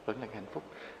 vẫn là cái hạnh phúc.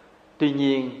 Tuy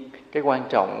nhiên cái quan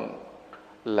trọng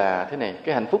là thế này,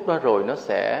 cái hạnh phúc đó rồi nó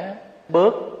sẽ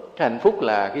bớt. Cái hạnh phúc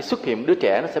là khi xuất hiện đứa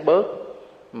trẻ nó sẽ bớt,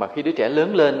 mà khi đứa trẻ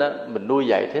lớn lên đó, mình nuôi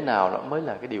dạy thế nào đó mới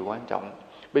là cái điều quan trọng.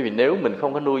 Bởi vì nếu mình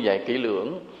không có nuôi dạy kỹ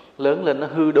lưỡng, lớn lên nó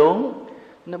hư đốn,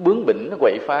 nó bướng bỉnh, nó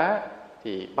quậy phá,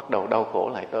 thì bắt đầu đau khổ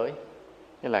lại tới.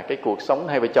 Nghĩa là cái cuộc sống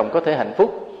hai vợ chồng có thể hạnh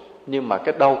phúc, nhưng mà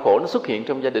cái đau khổ nó xuất hiện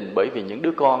trong gia đình bởi vì những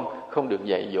đứa con không được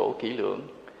dạy dỗ kỹ lưỡng.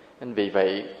 Nên vì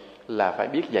vậy là phải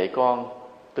biết dạy con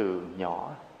từ nhỏ.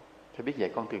 Phải biết dạy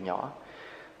con từ nhỏ.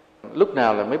 Lúc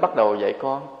nào là mới bắt đầu dạy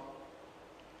con?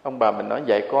 Ông bà mình nói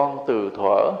dạy con từ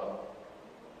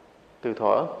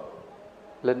thuở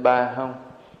lên 3 không?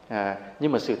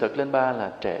 Nhưng mà sự thật lên 3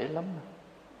 là trễ lắm.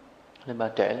 Lên 3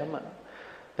 trễ lắm ạ.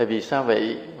 Tại vì sao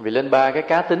vậy? Vì lên 3 cái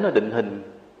cá tính nó định hình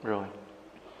rồi.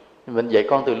 Mình dạy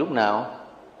con từ lúc nào?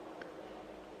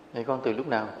 Dạy con từ lúc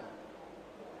nào?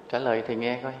 Trả lời thì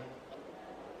nghe coi.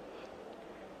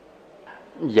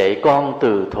 Dạy con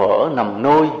từ thuở nằm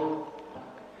nôi.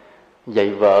 Dạy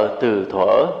vợ từ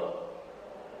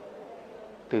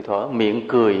thuở miệng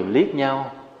cười liếc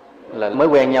nhau. Là mới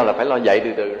quen nhau là phải lo dạy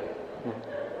từ từ.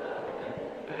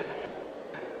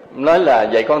 Nói là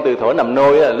dạy con từ thuở nằm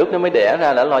nôi là lúc nó mới đẻ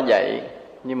ra đã lo dạy.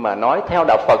 Nhưng mà nói theo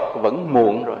đạo Phật vẫn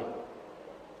muộn rồi.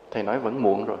 Thầy nói vẫn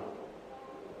muộn rồi.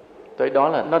 Tới đó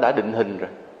là nó đã định hình rồi.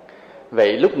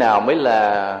 Vậy lúc nào mới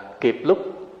là kịp lúc?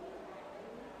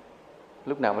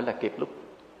 Lúc nào mới là kịp lúc?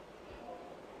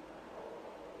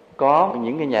 Có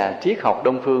những cái nhà triết học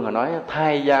Đông phương họ nói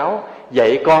thai giáo,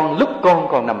 dạy con lúc con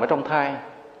còn nằm ở trong thai.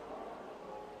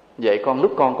 Dạy con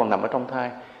lúc con còn nằm ở trong thai.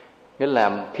 Nghĩa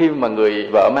là khi mà người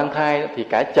vợ mang thai thì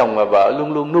cả chồng và vợ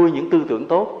luôn luôn nuôi những tư tưởng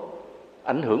tốt,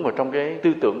 ảnh hưởng vào trong cái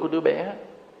tư tưởng của đứa bé.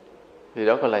 Thì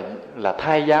đó gọi là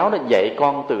thai giáo, đó, dạy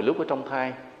con từ lúc ở trong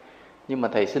thai. Nhưng mà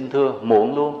thầy xin thưa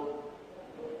muộn luôn.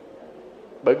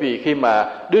 Bởi vì khi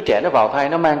mà đứa trẻ nó vào thai,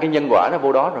 nó mang cái nhân quả nó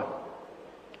vô đó rồi.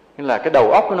 Nên là cái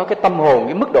đầu óc của nó, cái tâm hồn,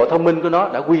 cái mức độ thông minh của nó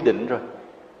đã quy định rồi.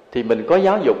 Thì mình có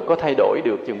giáo dục, có thay đổi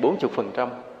được chừng 40%,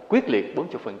 quyết liệt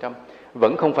 40%.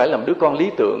 Vẫn không phải là một đứa con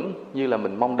lý tưởng như là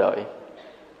mình mong đợi.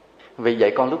 Vậy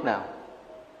dạy con lúc nào?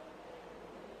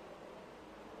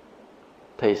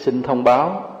 Thầy xin thông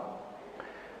báo,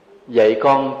 dạy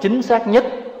con chính xác nhất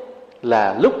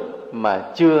là lúc mà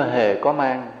chưa hề có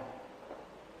mang.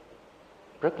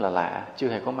 Rất là lạ, chưa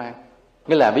hề có mang.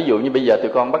 Nghĩa là ví dụ như bây giờ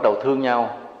tụi con bắt đầu thương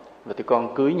nhau và tụi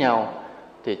con cưới nhau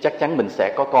thì chắc chắn mình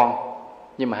sẽ có con.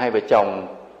 Nhưng mà hai vợ chồng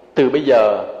từ bây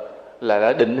giờ là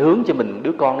đã định hướng cho mình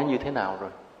đứa con nó như thế nào rồi.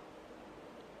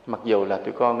 Mặc dù là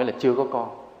tụi con nghĩa là chưa có con.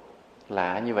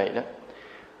 Lạ như vậy đó.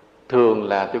 Thường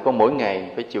là tụi con mỗi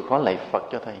ngày phải chịu khó lạy Phật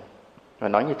cho thầy. Và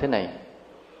nói như thế này,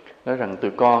 nói rằng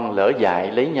tụi con lỡ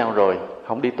dại lấy nhau rồi,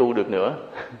 không đi tu được nữa.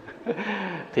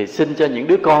 Thì xin cho những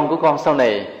đứa con của con sau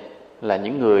này là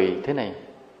những người thế này,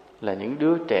 là những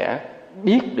đứa trẻ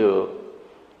biết được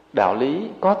đạo lý,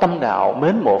 có tâm đạo,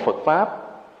 mến mộ Phật Pháp,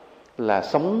 là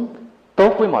sống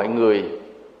tốt với mọi người.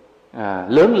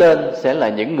 Lớn lên sẽ là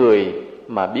những người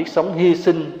mà biết sống hy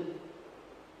sinh,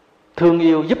 thương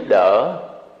yêu, giúp đỡ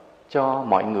cho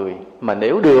mọi người. Mà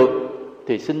nếu được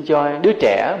thì xin cho đứa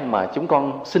trẻ mà chúng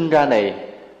con sinh ra này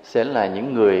sẽ là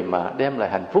những người mà đem lại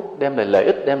hạnh phúc, đem lại lợi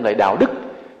ích, đem lại đạo đức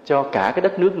cho cả cái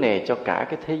đất nước này, cho cả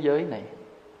cái thế giới này.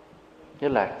 Nghĩa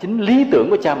là chính lý tưởng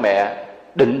của cha mẹ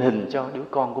định hình cho đứa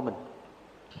con của mình,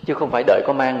 chứ không phải đợi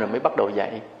có mang rồi mới bắt đầu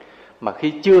dạy. Mà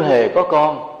khi chưa hề có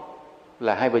con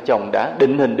là hai vợ chồng đã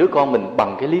định hình đứa con mình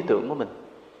bằng cái lý tưởng của mình.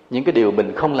 Những cái điều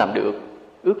mình không làm được,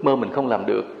 ước mơ mình không làm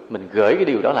được, mình gửi cái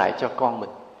điều đó lại cho con mình.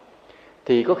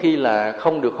 Thì có khi là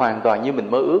không được hoàn toàn như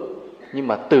mình mơ ước, nhưng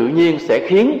mà tự nhiên sẽ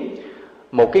khiến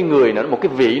một cái người nào, một cái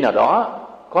vị nào đó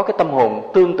có cái tâm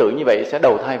hồn tương tự như vậy sẽ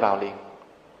đầu thai vào liền.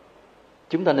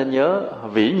 Chúng ta nên nhớ,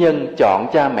 vĩ nhân chọn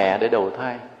cha mẹ để đầu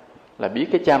thai là biết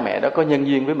cái cha mẹ đó có nhân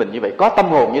duyên với mình như vậy, có tâm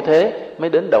hồn như thế mới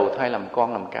đến đầu thai làm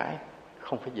con làm cái,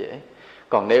 không phải dễ.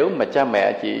 Còn nếu mà cha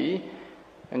mẹ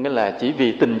nghĩa là chỉ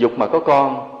vì tình dục mà có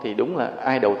con thì đúng là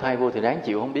ai đầu thai vô thì ráng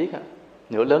chịu không biết.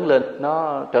 Nữa lớn lên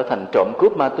nó trở thành trộm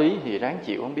cướp ma túy thì ráng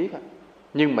chịu không biết.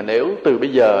 Nhưng mà nếu từ bây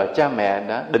giờ cha mẹ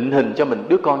đã định hình cho mình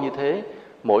đứa con như thế,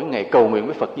 mỗi ngày cầu nguyện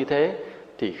với Phật như thế,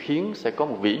 thì khiến sẽ có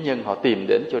một vĩ nhân họ tìm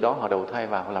đến chỗ đó, họ đầu thai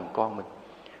vào làm con mình.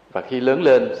 Và khi lớn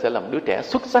lên sẽ là một đứa trẻ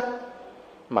xuất sắc,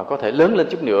 mà có thể lớn lên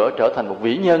chút nữa trở thành một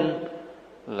vĩ nhân,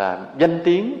 là danh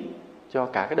tiếng cho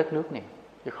cả cái đất nước này,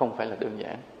 chứ không phải là đơn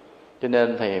giản. Cho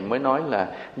nên thầy mới nói là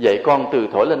dạy con từ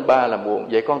thuở lên 3 là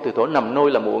muộn, dạy con từ thuở nằm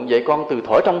nôi là muộn, dạy con từ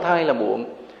thuở trong thai là muộn,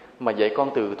 mà dạy con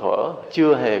từ thuở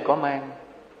chưa hề có mang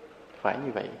phải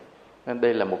như vậy. Nên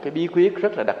đây là một cái bí quyết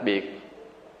rất là đặc biệt,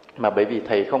 mà bởi vì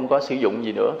thầy không có sử dụng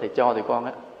gì nữa, thầy cho tụi con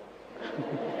á.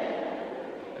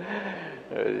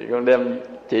 Con đem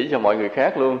chỉ cho mọi người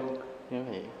khác luôn như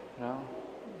vậy đó.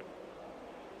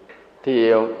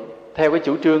 Thì theo cái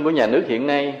chủ trương của nhà nước hiện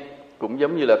nay, cũng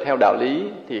giống như là theo đạo lý,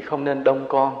 thì không nên đông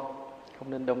con.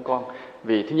 Không nên đông con.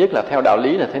 Vì thứ nhất là theo đạo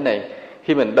lý là thế này,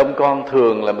 khi mình đông con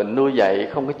thường là mình nuôi dạy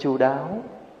không có chu đáo.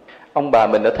 Ông bà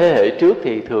mình ở thế hệ trước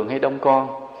thì thường hay đông con,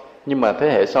 nhưng mà thế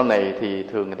hệ sau này thì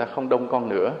thường người ta không đông con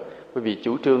nữa. Bởi vì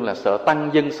chủ trương là sợ tăng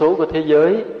dân số của thế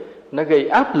giới, nó gây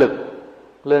áp lực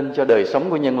lên cho đời sống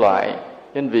của nhân loại.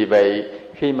 Nên vì vậy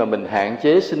khi mà mình hạn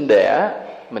chế sinh đẻ,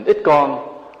 mình ít con,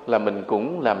 là mình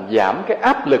cũng làm giảm cái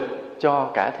áp lực cho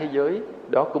cả thế giới.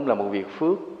 Đó cũng là một việc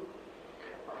phước.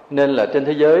 Nên là trên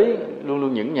thế giới luôn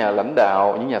luôn những nhà lãnh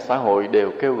đạo, những nhà xã hội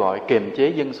đều kêu gọi kiềm chế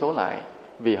dân số lại.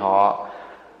 Vì họ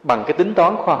bằng cái tính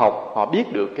toán khoa học, họ biết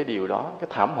được cái điều đó, cái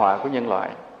thảm họa của nhân loại.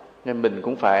 Nên mình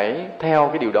cũng phải theo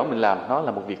cái điều đó mình làm. Nó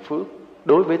là một việc phước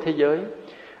đối với thế giới.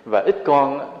 Và ít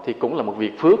con thì cũng là một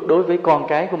việc phước đối với con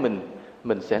cái của mình.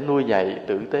 Mình sẽ nuôi dạy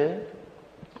tử tế,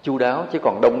 chu đáo. Chứ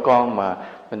còn đông con mà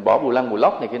mình bỏ bù lăng bù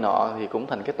lóc này kia nọ thì cũng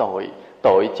thành cái tội.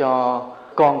 Tội cho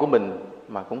con của mình,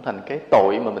 mà cũng thành cái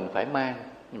tội mà mình phải mang.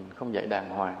 Mình không dạy đàng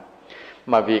hoàng.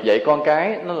 Mà việc dạy con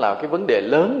cái nó là cái vấn đề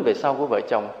lớn về sau của vợ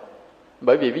chồng.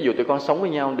 Bởi vì ví dụ tụi con sống với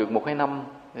nhau được 1-2 năm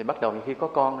thì bắt đầu khi có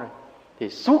con rồi, thì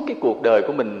suốt cái cuộc đời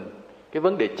của mình, cái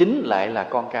vấn đề chính lại là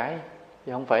con cái,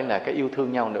 chứ không phải là cái yêu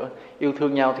thương nhau nữa. Yêu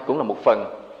thương nhau thì cũng là một phần,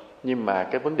 nhưng mà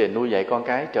cái vấn đề nuôi dạy con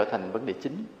cái trở thành vấn đề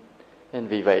chính. Nên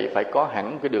vì vậy phải có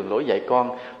hẳn cái đường lối dạy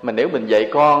con. Mà nếu mình dạy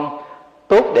con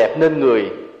tốt đẹp nên người,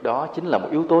 đó chính là một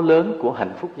yếu tố lớn của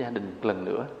hạnh phúc gia đình một lần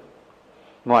nữa.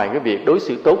 Ngoài cái việc đối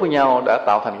xử tốt với nhau đã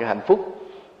tạo thành cái hạnh phúc,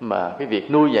 mà cái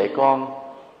việc nuôi dạy con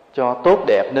cho tốt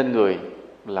đẹp nên người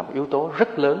là một yếu tố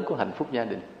rất lớn của hạnh phúc gia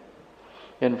đình.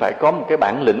 Nên phải có một cái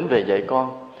bản lĩnh về dạy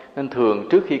con. Nên thường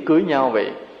trước khi cưới nhau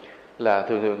vậy là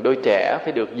thường đôi trẻ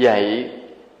phải được dạy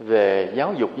về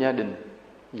giáo dục gia đình,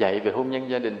 dạy về hôn nhân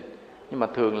gia đình. Nhưng mà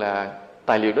thường là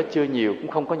tài liệu đó chưa nhiều,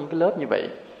 cũng không có những cái lớp như vậy.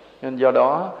 Nên do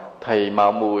đó thầy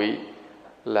mạo muội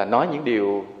là nói những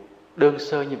điều đơn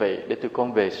sơ như vậy để tụi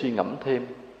con về suy ngẫm thêm.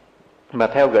 Mà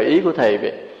theo gợi ý của thầy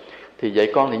vậy thì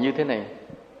dạy con thì như thế này.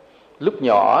 Lúc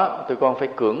nhỏ tụi con phải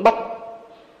cưỡng bắt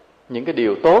những cái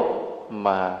điều tốt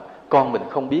mà con mình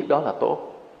không biết đó là tốt.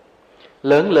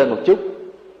 Lớn lên một chút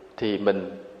thì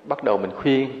mình bắt đầu mình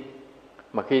khuyên.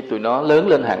 Mà khi tụi nó lớn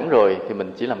lên hẳn rồi thì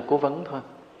mình chỉ làm cố vấn thôi.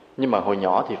 Nhưng mà hồi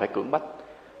nhỏ thì phải cưỡng bắt.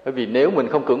 Bởi vì nếu mình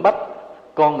không cưỡng bắt,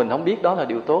 con mình không biết đó là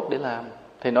điều tốt để làm.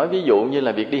 Thầy nói ví dụ như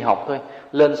là việc đi học thôi.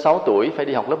 Lên 6 tuổi phải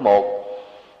đi học lớp 1.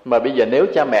 Mà bây giờ nếu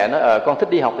cha mẹ nói con thích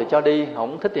đi học thì cho đi,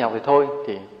 không thích đi học thì thôi,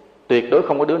 thì tuyệt đối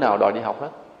không có đứa nào đòi đi học hết.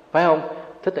 Phải không?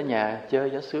 Thích ở nhà chơi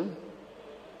cho sướng.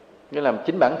 Nghĩa là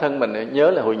chính bản thân mình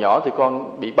nhớ là hồi nhỏ thì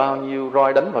con bị bao nhiêu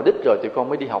roi đánh vào đít rồi thì con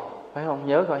mới đi học. Phải không?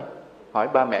 Nhớ coi. Hỏi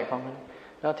ba mẹ con.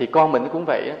 Đó, thì con mình cũng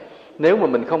vậy. Nếu mà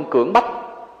mình không cưỡng bắt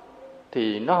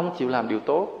thì nó không chịu làm điều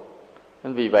tốt.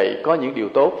 Nên vì vậy có những điều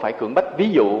tốt phải cưỡng bắt. Ví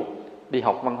dụ đi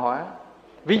học văn hóa.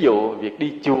 Ví dụ việc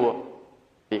đi chùa,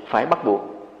 việc phải bắt buộc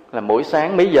là mỗi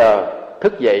sáng mấy giờ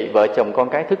thức dậy, vợ chồng con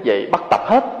cái thức dậy bắt tập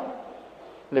hết.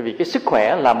 Là vì cái sức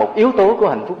khỏe là một yếu tố của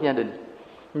hạnh phúc gia đình.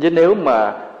 Chứ nếu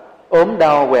mà ốm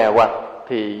đau què quặt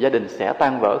thì gia đình sẽ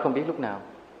tan vỡ không biết lúc nào.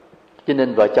 Cho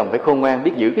nên vợ chồng phải khôn ngoan,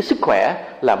 biết giữ cái sức khỏe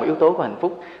là một yếu tố của hạnh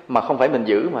phúc. Mà không phải mình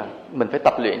giữ, mà mình phải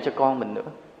tập luyện cho con mình nữa.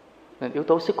 Nên yếu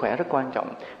tố sức khỏe rất quan trọng.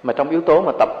 Mà trong yếu tố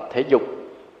mà tập thể dục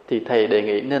thì thầy đề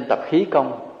nghị nên tập khí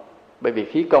công. Bởi vì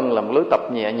khí công là một lối tập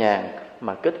nhẹ nhàng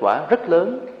mà kết quả rất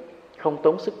lớn. Không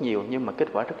tốn sức nhiều nhưng mà kết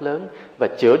quả rất lớn. Và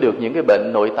chữa được những cái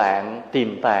bệnh nội tạng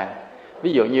tiềm tàng.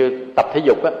 Ví dụ như tập thể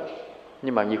dục á,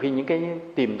 nhưng mà nhiều khi những cái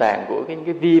tiềm tàng của những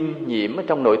cái viêm nhiễm ở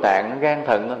trong nội tạng, gan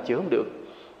thận chữa không được.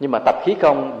 Nhưng mà tập khí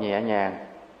công nhẹ nhàng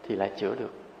thì lại chữa được.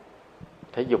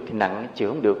 Thể dục thì nặng chữa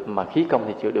không được, mà khí công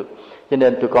thì chữa được. Cho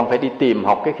nên tụi con phải đi tìm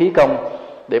học cái khí công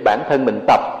để bản thân mình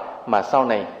tập, mà sau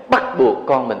này bắt buộc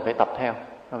con mình phải tập theo.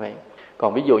 Vậy.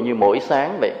 Còn ví dụ như mỗi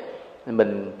sáng vậy,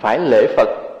 mình phải lễ Phật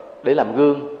để làm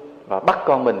gương và bắt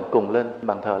con mình cùng lên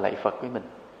bàn thờ lạy Phật với mình.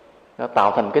 Nó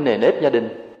tạo thành cái nề nếp gia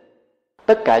đình.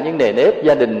 Tất cả những nề nếp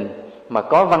gia đình mà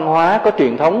có văn hóa, có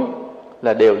truyền thống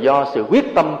là đều do sự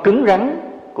quyết tâm cứng rắn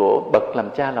của bậc làm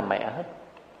cha làm mẹ hết.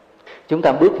 Chúng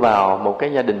ta bước vào một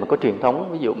cái gia đình mà có truyền thống,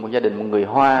 ví dụ một gia đình một người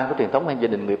Hoa có truyền thống hay gia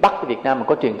đình người Bắc ở Việt Nam mà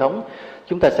có truyền thống,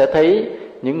 chúng ta sẽ thấy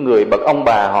những người bậc ông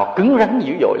bà họ cứng rắn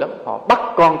dữ dội lắm. Họ bắt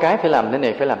con cái phải làm thế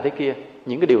này, phải làm thế kia,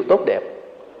 những cái điều tốt đẹp.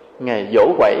 Ngày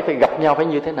dỗ quẩy phải gặp nhau phải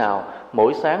như thế nào,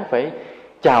 mỗi sáng phải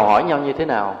chào hỏi nhau như thế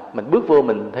nào. Mình bước vô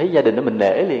mình thấy gia đình đó mình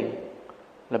nể liền.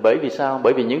 Là bởi vì sao?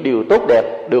 Bởi vì những điều tốt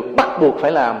đẹp được bắt buộc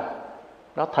phải làm,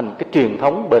 nó thành cái truyền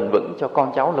thống bền vững cho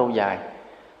con cháu lâu dài.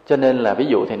 Cho nên là ví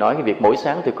dụ thầy nói cái việc mỗi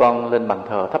sáng tụi con lên bàn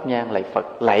thờ thắp nhang lạy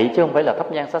Phật, lạy chứ không phải là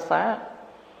thắp nhang xá xá,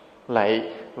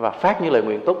 lạy và phát những lời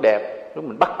nguyện tốt đẹp. Lúc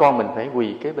mình bắt con mình phải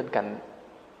quỳ kế bên cạnh,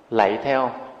 lạy theo,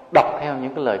 đọc theo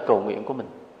những cái lời cầu nguyện của mình.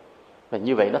 Và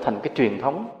như vậy nó thành cái truyền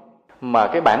thống. Mà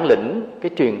cái bản lĩnh,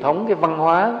 cái truyền thống, cái văn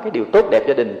hóa, cái điều tốt đẹp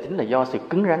gia đình chính là do sự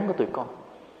cứng rắn của tụi con.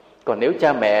 Còn nếu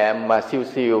cha mẹ mà xìu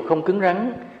xìu không cứng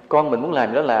rắn, con mình muốn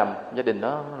làm đó làm, gia đình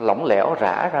nó lỏng lẻo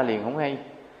rã ra liền không hay.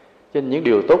 Cho nên những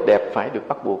điều tốt đẹp phải được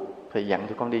bắt buộc. Thầy dặn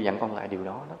tụi con đi, dặn con lại điều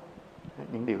đó đó.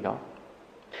 Những điều đó.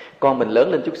 Con mình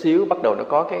lớn lên chút xíu, bắt đầu nó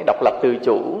có cái độc lập tự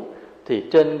chủ, thì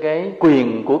trên cái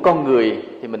quyền của con người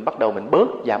thì mình bắt đầu mình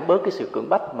giảm bớt cái sự cưỡng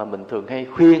bách mà mình thường hay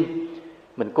khuyên.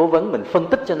 Mình cố vấn, mình phân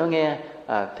tích cho nó nghe,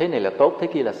 thế này là tốt, thế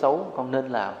kia là xấu, con nên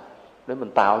làm, để mình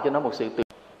tạo cho nó một sự tự.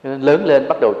 Nên lớn lên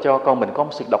bắt đầu cho con mình có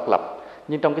một sự độc lập.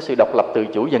 Nhưng trong cái sự độc lập tự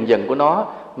chủ dần dần của nó,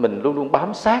 mình luôn luôn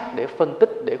bám sát để phân tích,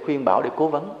 để khuyên bảo, để cố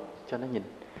vấn cho nó nhìn.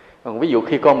 Còn ví dụ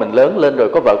khi con mình lớn lên rồi,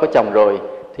 có vợ có chồng rồi,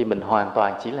 thì mình hoàn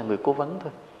toàn chỉ là người cố vấn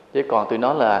thôi. Chứ còn tụi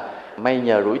nó là may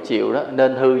nhờ rủi chịu đó,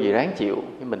 nên hư gì ráng chịu,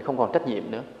 nhưng mình không còn trách nhiệm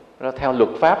nữa. Đó, theo luật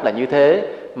pháp là như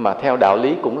thế, mà theo đạo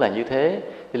lý cũng là như thế.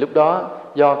 Thì lúc đó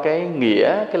do cái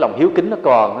nghĩa, cái lòng hiếu kính nó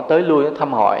còn, nó tới lui, nó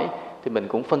thăm hỏi, thì mình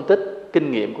cũng phân tích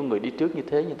kinh nghiệm của người đi trước như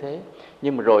thế.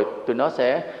 Nhưng mà rồi tụi nó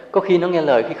sẽ có khi nó nghe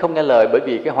lời, khi không nghe lời, bởi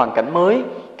vì cái hoàn cảnh mới,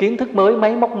 kiến thức mới,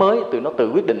 máy móc mới, tụi nó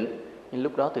tự quyết định. Nhưng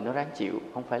lúc đó tụi nó ráng chịu,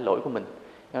 không phải lỗi của mình.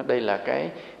 Đây là cái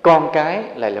con cái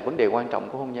lại là vấn đề quan trọng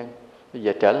của hôn nhân. Bây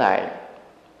giờ trở lại,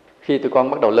 khi tụi con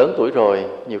bắt đầu lớn tuổi rồi,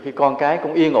 nhiều khi con cái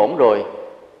cũng yên ổn rồi,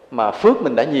 mà phước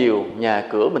mình đã nhiều, nhà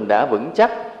cửa mình đã vững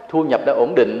chắc, thu nhập đã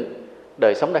ổn định,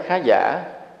 đời sống đã khá giả,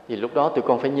 thì lúc đó tụi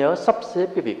con phải nhớ sắp xếp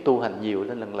cái việc tu hành nhiều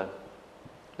lên lần.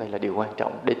 Đây là điều quan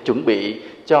trọng để chuẩn bị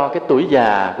cho cái tuổi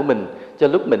già của mình, cho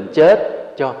lúc mình chết,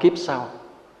 cho kiếp sau.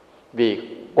 Vì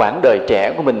quãng đời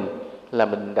trẻ của mình là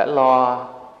mình đã lo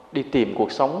đi tìm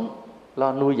cuộc sống,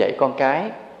 lo nuôi dạy con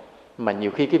cái. Mà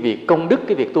nhiều khi cái việc công đức,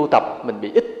 cái việc tu tập mình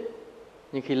bị ít.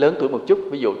 Nhưng khi lớn tuổi một chút,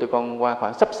 ví dụ tụi con qua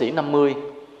khoảng xấp xỉ 50,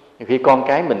 nhiều khi con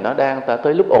cái mình nó đang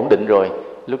tới lúc ổn định rồi,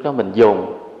 lúc đó mình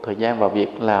dồn thời gian vào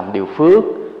việc làm điều phước,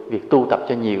 việc tu tập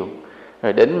cho nhiều.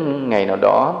 Rồi đến ngày nào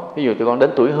đó, ví dụ tụi con đến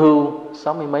tuổi hưu,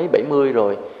 60 mấy, 70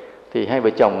 rồi, thì hai vợ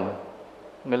chồng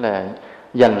nghĩa là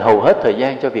dành hầu hết thời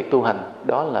gian cho việc tu hành.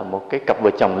 Đó là một cái cặp vợ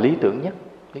chồng lý tưởng nhất.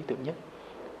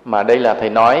 Mà đây là thầy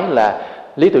nói là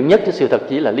lý tưởng nhất, chứ sự thật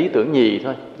chỉ là lý tưởng nhì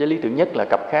thôi. Chứ lý tưởng nhất là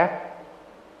cặp khác.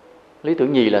 Lý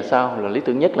tưởng nhì là sao? Là lý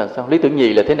tưởng nhất là sao? Lý tưởng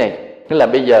nhì là thế này. Tức là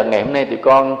bây giờ ngày hôm nay tụi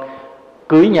con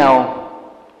cưới nhau,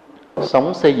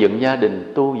 sống xây dựng gia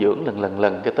đình, tu dưỡng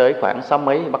lần cho tới khoảng 60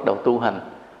 mấy bắt đầu tu hành.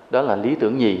 Đó là lý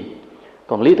tưởng nhì.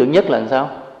 Còn lý tưởng nhất là làm sao?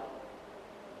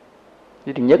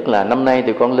 Lý tưởng nhất là năm nay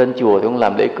tụi con lên chùa, tụi con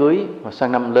làm lễ cưới, mà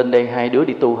sang năm lên đây hai đứa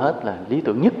đi tu hết là lý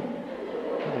tưởng nhất.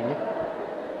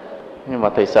 Nhưng mà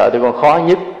thầy sợ tụi con khó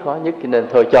nhất cho nên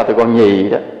thôi cho tụi con nhì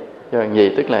đó. Cho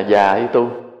nhì tức là già đi tu.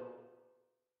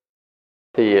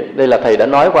 Thì đây là thầy đã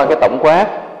nói qua cái tổng quát,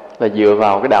 là dựa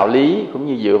vào cái đạo lý cũng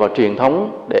như dựa vào truyền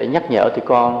thống để nhắc nhở tụi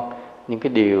con những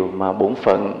cái điều mà bổn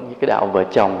phận, những cái đạo vợ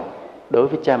chồng đối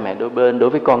với cha mẹ đôi bên, đối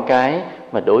với con cái,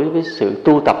 mà đối với sự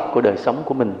tu tập của đời sống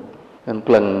của mình. Một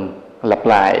lần lặp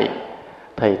lại,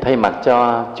 thầy thay mặt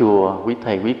cho chùa, quý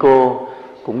thầy quý cô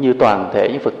cũng như toàn thể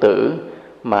những Phật tử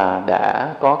mà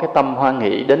đã có cái tâm hoan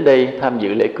hỷ đến đây tham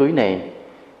dự lễ cưới này,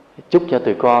 chúc cho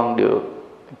tụi con được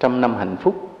 100 năm hạnh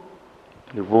phúc,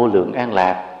 được vô lượng an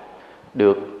lạc,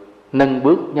 được nâng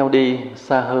bước nhau đi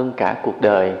xa hơn cả cuộc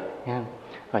đời.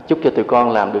 Và chúc cho tụi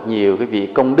con làm được nhiều cái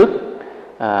việc công đức,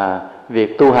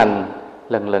 việc tu hành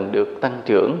lần được tăng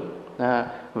trưởng.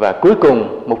 Và cuối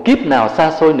cùng một kiếp nào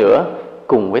xa xôi nữa,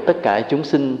 cùng với tất cả chúng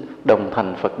sinh đồng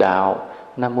thành Phật đạo.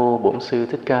 Nam mô Bổn Sư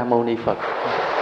Thích Ca Mâu Ni Phật.